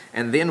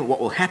 And then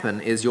what will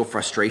happen is your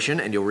frustration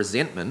and your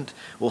resentment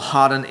will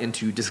harden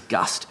into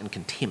disgust and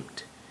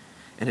contempt.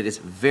 And it is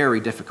very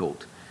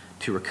difficult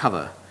to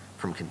recover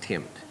from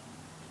contempt.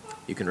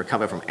 You can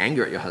recover from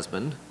anger at your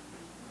husband.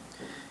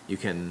 You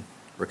can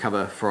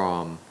recover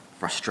from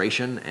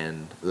frustration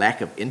and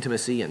lack of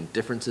intimacy and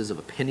differences of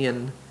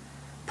opinion,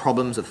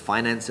 problems with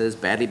finances,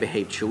 badly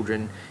behaved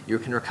children. You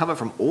can recover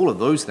from all of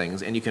those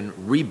things, and you can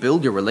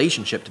rebuild your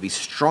relationship to be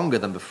stronger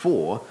than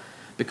before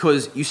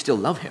because you still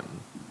love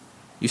him.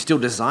 You still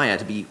desire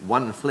to be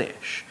one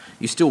flesh.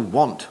 You still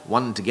want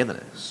one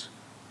togetherness.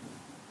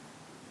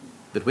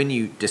 But when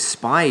you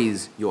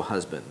despise your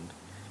husband,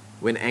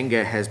 when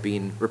anger has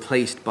been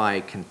replaced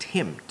by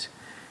contempt,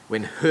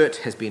 when hurt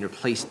has been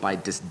replaced by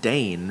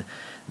disdain,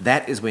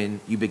 that is when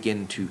you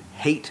begin to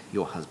hate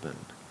your husband.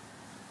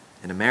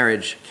 And a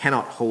marriage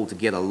cannot hold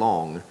together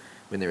long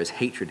when there is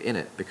hatred in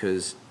it,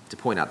 because, to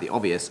point out the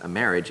obvious, a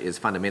marriage is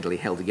fundamentally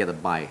held together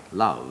by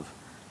love.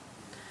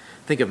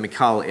 Think of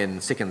Michal in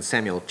 2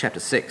 Samuel chapter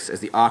 6. As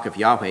the ark of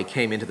Yahweh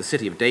came into the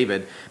city of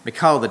David,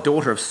 Michal, the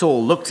daughter of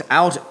Saul, looked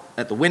out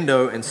at the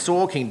window and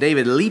saw King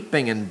David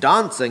leaping and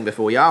dancing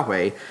before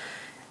Yahweh,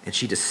 and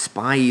she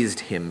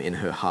despised him in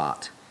her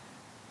heart.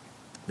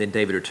 Then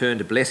David returned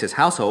to bless his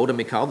household, and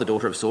Michal, the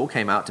daughter of Saul,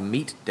 came out to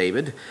meet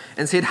David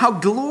and said, "How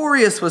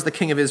glorious was the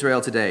king of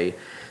Israel today."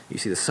 You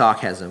see the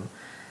sarcasm.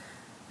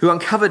 "Who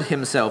uncovered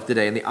himself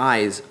today in the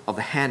eyes of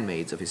the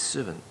handmaids of his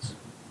servants.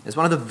 As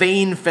one of the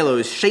vain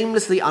fellows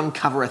shamelessly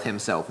uncovereth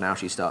himself." Now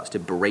she starts to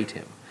berate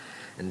him.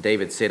 And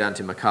David said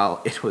unto Michal,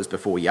 "It was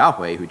before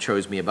Yahweh who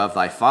chose me above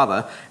thy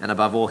father and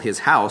above all his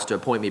house to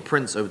appoint me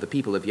prince over the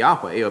people of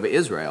Yahweh, over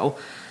Israel.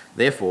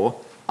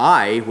 Therefore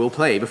I will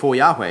play before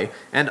Yahweh,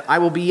 and I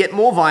will be yet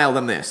more vile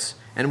than this,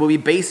 and will be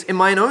base in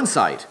mine own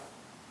sight.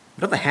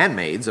 But of the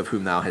handmaids of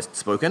whom thou hast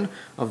spoken,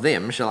 of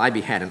them shall I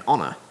be had in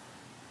honor."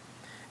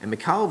 And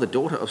Michal, the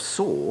daughter of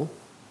Saul,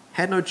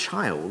 had no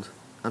child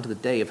unto the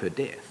day of her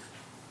death.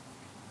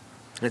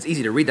 And it's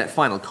easy to read that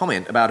final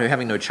comment about her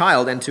having no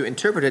child and to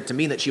interpret it to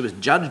mean that she was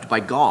judged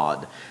by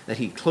God, that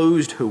he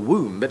closed her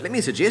womb. But let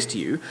me suggest to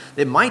you,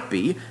 there might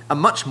be a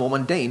much more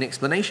mundane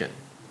explanation.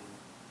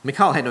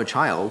 Michal had no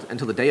child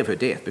until the day of her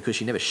death because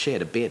she never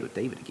shared a bed with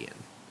David again.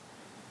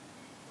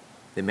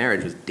 Their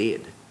marriage was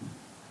dead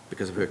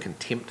because of her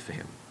contempt for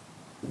him.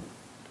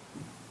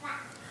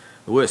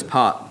 The worst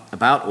part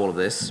about all of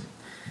this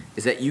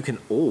is that you can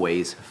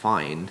always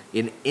find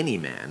in any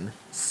man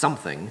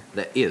something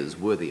that is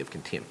worthy of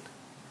contempt.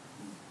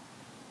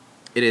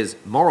 It is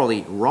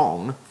morally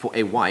wrong for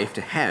a wife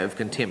to have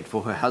contempt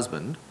for her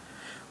husband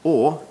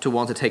or to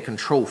want to take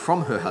control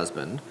from her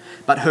husband,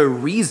 but her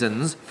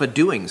reasons for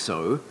doing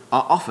so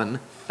are often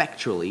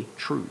factually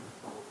true.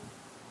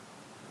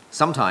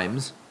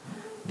 Sometimes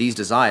these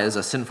desires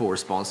are sinful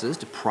responses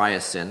to prior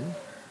sin.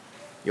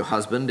 Your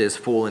husband is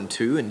fallen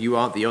too, and you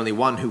aren't the only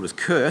one who was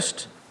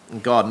cursed,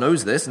 and God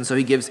knows this, and so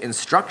he gives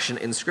instruction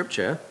in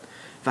Scripture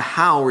for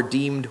how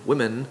redeemed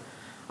women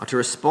are to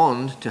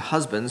respond to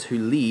husbands who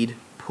lead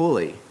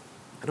poorly.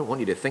 I don't want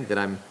you to think that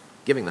I'm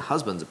giving the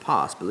husbands a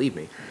pass, believe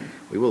me.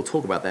 We will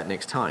talk about that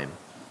next time.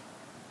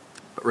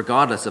 But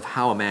regardless of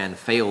how a man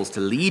fails to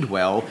lead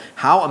well,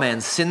 how a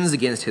man sins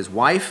against his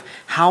wife,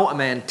 how a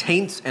man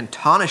taints and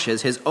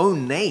tarnishes his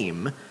own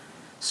name,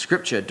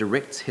 Scripture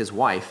directs his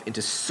wife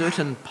into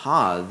certain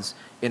paths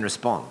in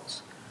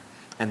response.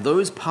 And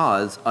those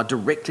paths are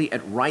directly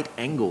at right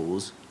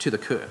angles to the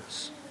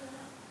curse.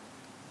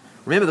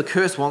 Remember, the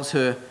curse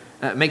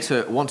makes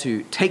her want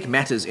to take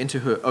matters into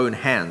her own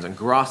hands and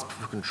grasp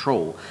for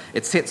control.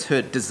 It sets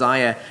her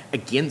desire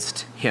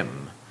against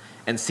him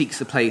and seeks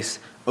the place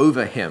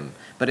over him.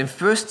 But in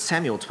 1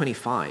 Samuel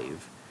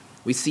 25,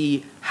 we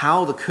see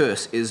how the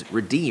curse is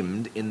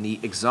redeemed in the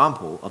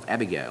example of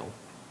Abigail.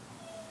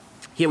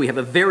 Here we have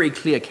a very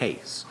clear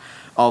case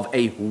of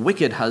a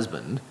wicked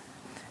husband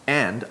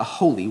and a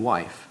holy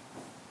wife.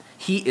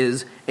 He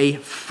is a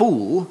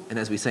fool, and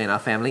as we say in our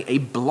family, a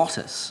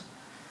blottus.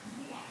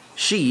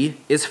 She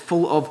is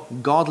full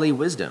of godly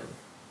wisdom.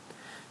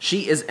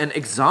 She is an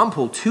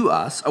example to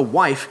us, a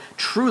wife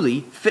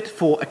truly fit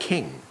for a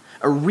king,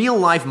 a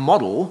real-life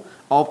model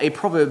of a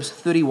Proverbs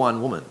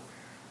 31 woman.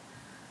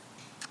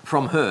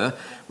 From her,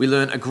 we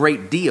learn a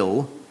great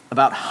deal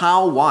about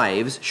how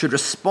wives should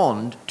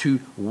respond to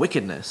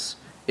wickedness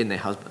in their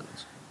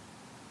husbands.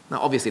 Now,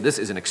 obviously, this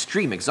is an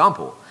extreme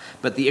example,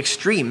 but the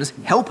extremes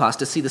help us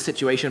to see the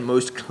situation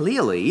most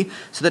clearly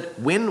so that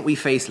when we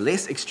face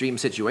less extreme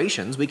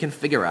situations, we can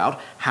figure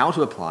out how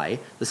to apply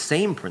the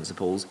same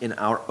principles in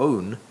our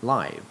own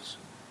lives.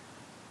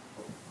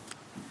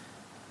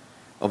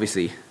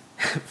 Obviously,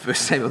 1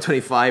 Samuel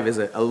 25 is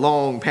a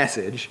long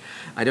passage.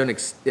 I don't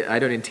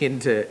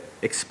intend to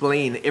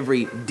explain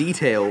every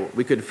detail.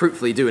 We could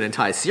fruitfully do an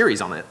entire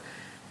series on it.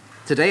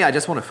 Today, I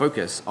just want to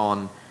focus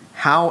on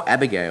how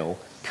Abigail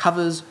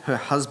covers her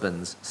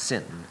husband's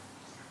sin.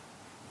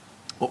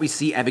 What we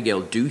see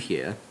Abigail do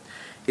here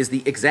is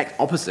the exact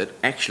opposite,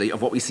 actually,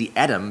 of what we see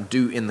Adam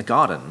do in the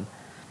garden.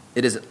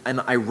 It is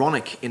an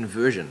ironic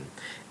inversion.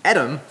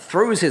 Adam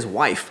throws his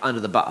wife under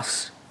the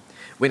bus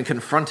when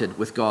confronted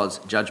with God's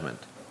judgment.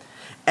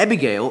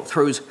 Abigail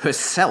throws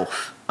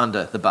herself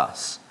under the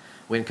bus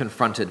when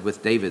confronted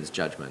with David's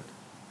judgment.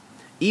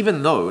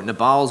 Even though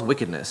Nabal's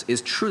wickedness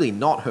is truly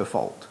not her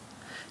fault,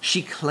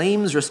 she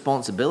claims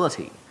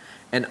responsibility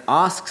and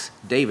asks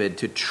David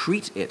to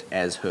treat it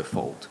as her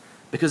fault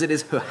because it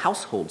is her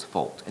household's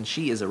fault and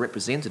she is a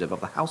representative of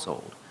the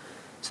household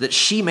so that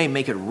she may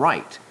make it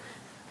right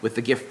with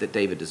the gift that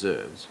David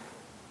deserves.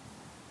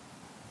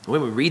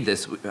 When we read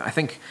this, I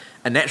think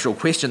a natural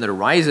question that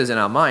arises in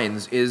our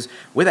minds is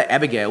whether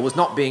Abigail was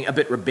not being a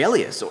bit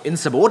rebellious or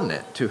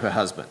insubordinate to her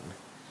husband.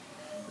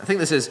 I think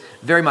this is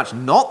very much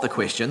not the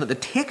question that the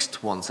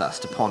text wants us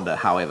to ponder,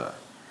 however.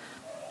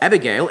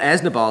 Abigail,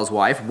 as Nabal's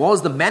wife,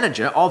 was the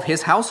manager of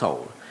his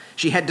household.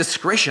 She had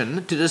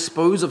discretion to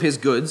dispose of his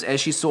goods as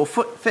she saw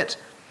fit.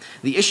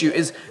 The issue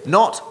is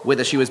not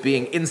whether she was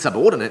being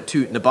insubordinate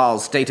to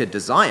Nabal's stated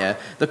desire.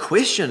 The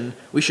question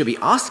we should be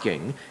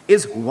asking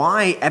is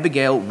why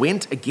Abigail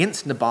went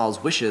against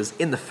Nabal's wishes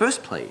in the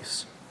first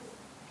place.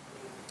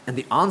 And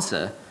the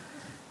answer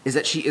is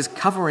that she is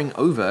covering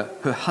over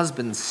her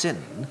husband's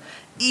sin,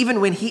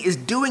 even when he is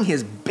doing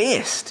his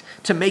best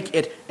to make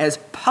it as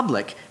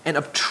public and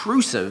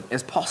obtrusive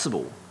as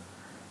possible.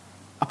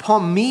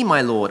 Upon me,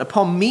 my Lord,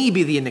 upon me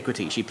be the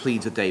iniquity, she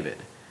pleads with David.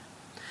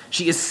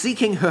 She is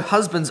seeking her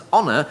husband's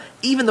honor,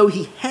 even though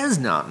he has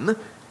none,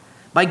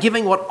 by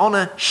giving what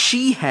honor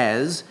she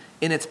has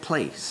in its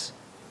place.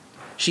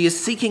 She is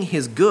seeking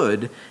his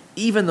good,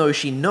 even though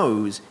she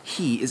knows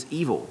he is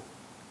evil.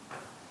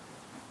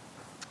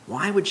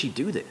 Why would she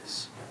do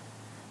this?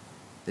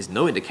 There's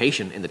no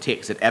indication in the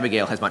text that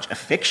Abigail has much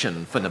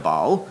affection for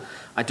Nabal.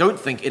 I don't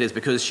think it is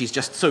because she's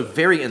just so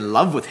very in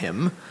love with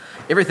him.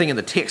 Everything in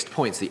the text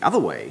points the other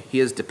way. He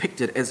is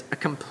depicted as a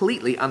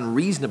completely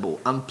unreasonable,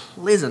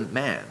 unpleasant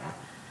man.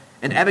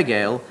 And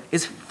Abigail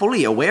is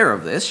fully aware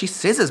of this. She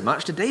says as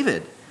much to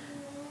David.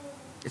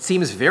 It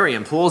seems very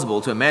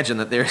implausible to imagine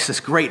that there is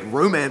this great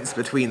romance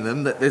between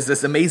them, that there's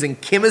this amazing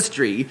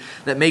chemistry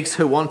that makes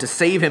her want to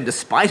save him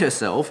despite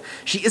herself.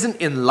 She isn't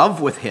in love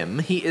with him.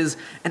 He is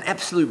an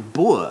absolute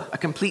boor, a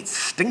complete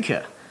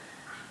stinker.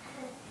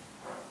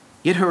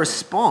 Yet her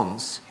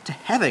response to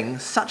having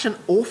such an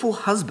awful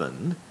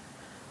husband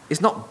is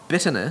not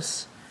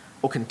bitterness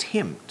or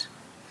contempt.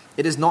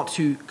 It is not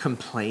to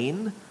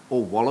complain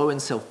or wallow in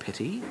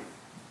self-pity.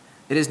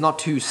 It is not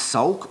to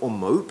sulk or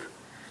mope,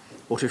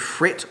 or to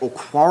fret or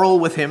quarrel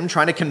with him,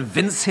 trying to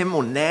convince him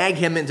or nag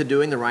him into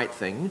doing the right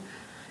thing.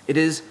 It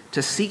is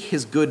to seek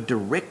his good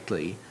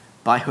directly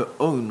by her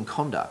own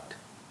conduct.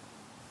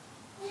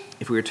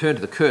 If we return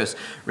to the curse,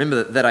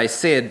 remember that I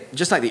said,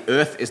 just like the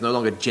earth is no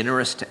longer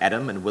generous to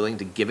Adam and willing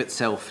to give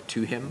itself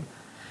to him,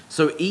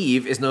 so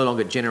Eve is no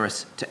longer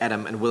generous to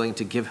Adam and willing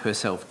to give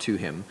herself to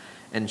him,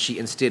 and she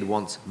instead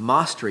wants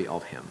mastery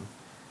of him.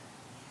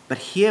 But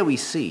here we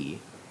see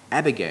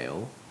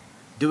Abigail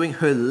doing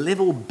her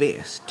level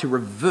best to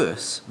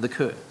reverse the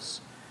curse.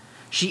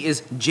 She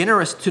is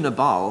generous to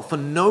Nabal for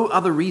no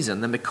other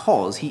reason than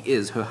because he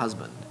is her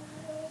husband.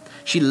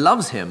 She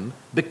loves him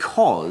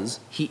because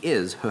he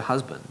is her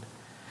husband.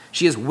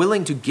 She is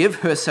willing to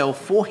give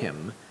herself for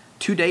him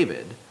to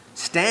David,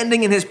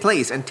 standing in his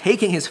place and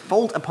taking his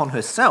fault upon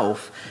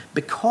herself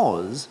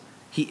because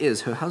he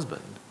is her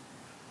husband.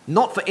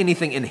 Not for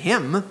anything in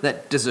him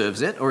that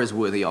deserves it or is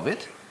worthy of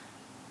it,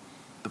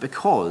 but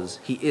because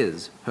he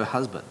is her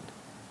husband.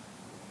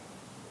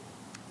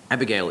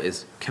 Abigail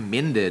is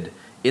commended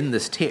in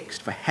this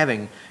text for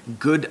having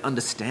good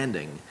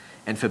understanding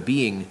and for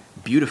being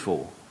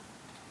beautiful.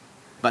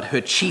 But her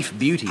chief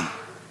beauty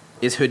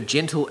is her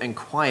gentle and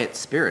quiet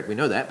spirit. We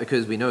know that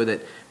because we know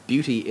that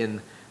beauty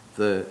in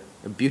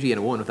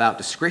a woman without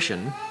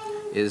discretion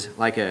is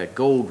like a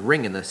gold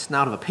ring in the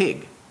snout of a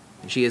pig.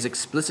 And she is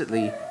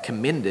explicitly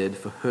commended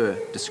for her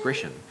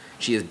discretion.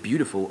 She is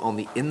beautiful on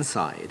the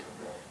inside.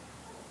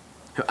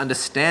 Her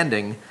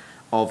understanding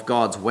of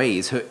God's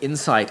ways, her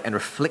insight and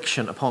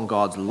reflection upon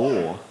God's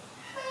law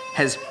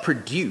has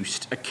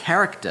produced a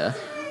character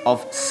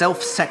of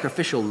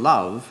self-sacrificial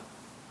love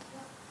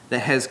that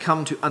has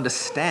come to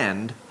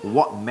understand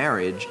what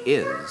marriage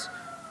is.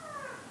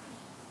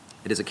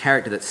 It is a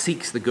character that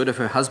seeks the good of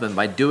her husband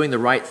by doing the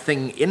right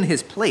thing in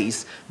his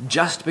place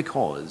just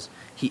because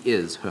he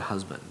is her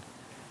husband.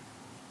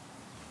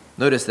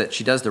 Notice that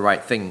she does the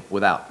right thing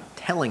without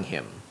telling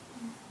him.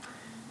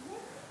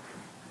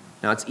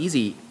 Now, it's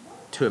easy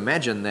to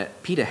imagine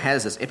that Peter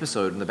has this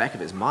episode in the back of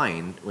his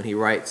mind when he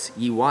writes,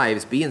 "Ye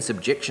wives, be in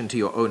subjection to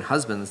your own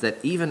husbands, that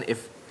even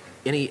if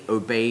any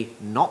obey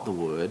not the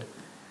word,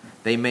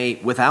 they may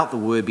without the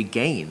word be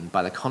gained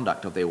by the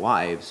conduct of their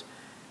wives,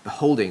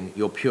 beholding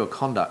your pure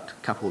conduct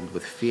coupled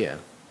with fear."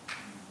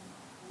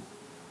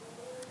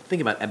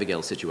 Think about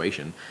Abigail's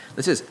situation.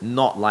 This is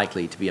not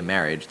likely to be a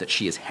marriage that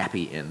she is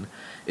happy in.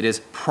 It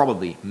is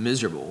probably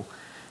miserable.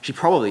 She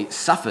probably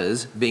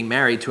suffers being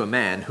married to a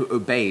man who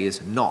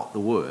obeys not the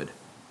word,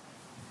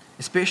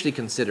 especially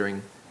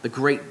considering the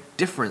great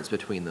difference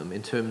between them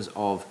in terms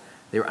of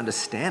their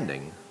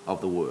understanding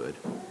of the word.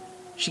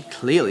 She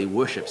clearly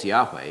worships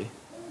Yahweh.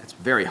 It's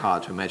very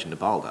hard to imagine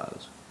Nabal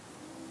does.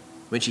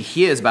 When she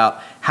hears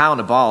about how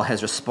Nabal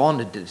has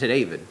responded to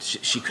David,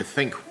 she could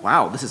think,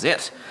 wow, this is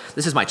it.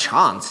 This is my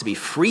chance to be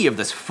free of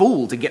this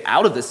fool, to get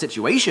out of this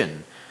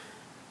situation.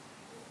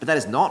 But that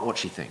is not what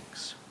she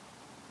thinks.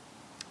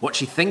 What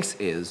she thinks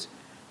is,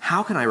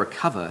 how can I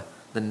recover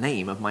the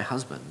name of my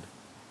husband?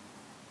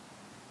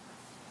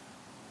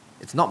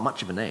 It's not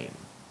much of a name,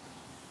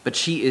 but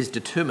she is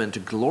determined to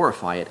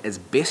glorify it as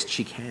best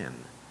she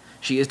can.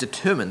 She is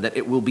determined that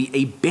it will be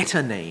a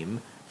better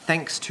name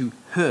thanks to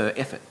her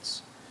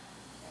efforts.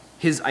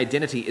 His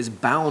identity is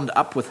bound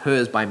up with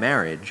hers by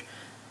marriage,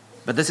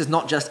 but this is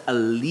not just a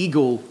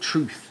legal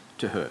truth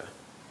to her.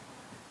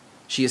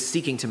 She is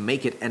seeking to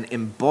make it an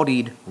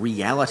embodied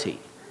reality,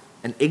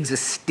 an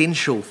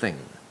existential thing.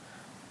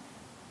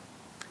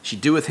 She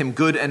doeth him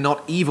good and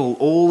not evil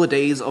all the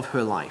days of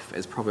her life,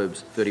 as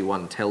Proverbs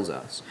 31 tells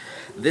us.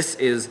 This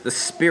is the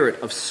spirit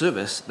of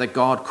service that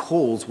God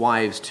calls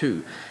wives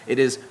to. It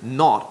is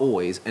not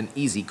always an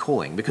easy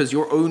calling, because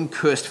your own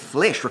cursed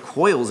flesh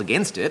recoils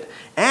against it,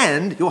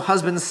 and your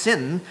husband's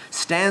sin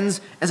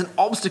stands as an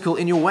obstacle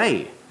in your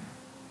way.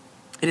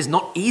 It is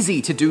not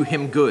easy to do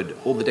him good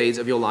all the days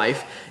of your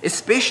life,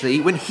 especially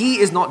when he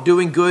is not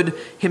doing good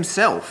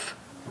himself,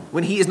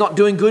 when he is not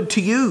doing good to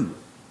you.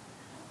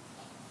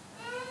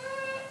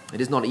 It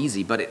is not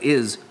easy, but it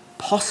is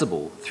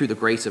possible through the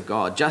grace of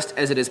God, just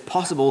as it is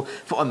possible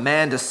for a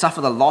man to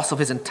suffer the loss of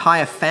his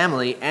entire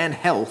family and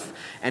health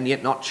and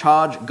yet not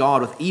charge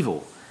God with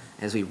evil,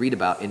 as we read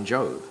about in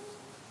Job.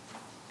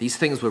 These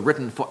things were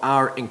written for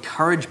our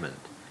encouragement.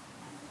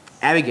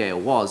 Abigail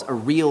was a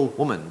real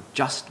woman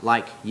just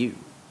like you.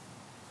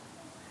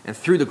 And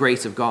through the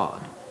grace of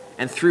God,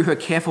 and through her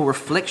careful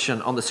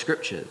reflection on the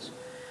scriptures,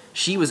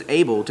 she was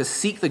able to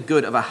seek the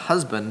good of a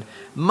husband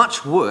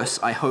much worse,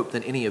 I hope,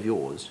 than any of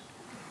yours.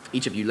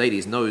 Each of you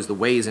ladies knows the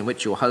ways in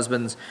which your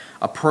husbands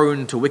are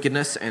prone to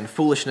wickedness and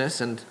foolishness,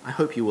 and I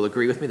hope you will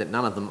agree with me that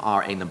none of them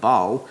are a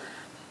Nabal.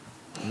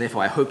 And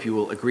therefore I hope you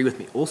will agree with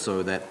me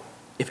also that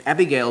if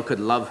Abigail could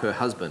love her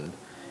husband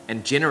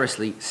and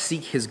generously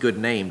seek his good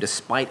name,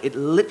 despite it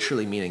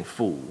literally meaning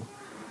fool,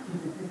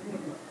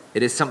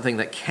 it is something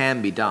that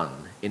can be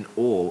done in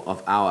all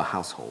of our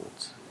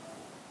households.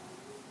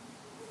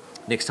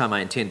 Next time I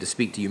intend to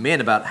speak to you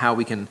men about how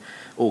we can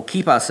all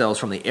keep ourselves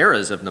from the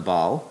errors of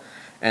Nabal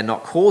and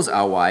not cause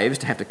our wives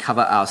to have to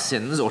cover our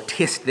sins or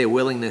test their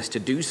willingness to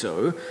do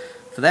so,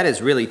 for that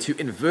is really to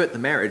invert the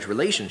marriage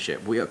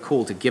relationship. We are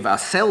called to give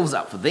ourselves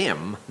up for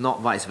them,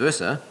 not vice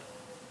versa.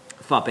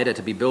 Far better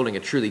to be building a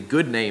truly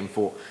good name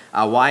for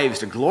our wives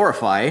to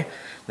glorify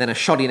than a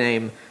shoddy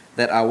name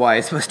that our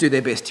wives must do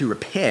their best to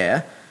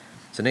repair.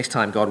 So next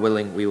time, God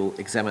willing, we will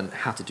examine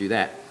how to do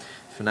that.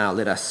 For now,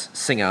 let us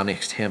sing our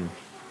next hymn.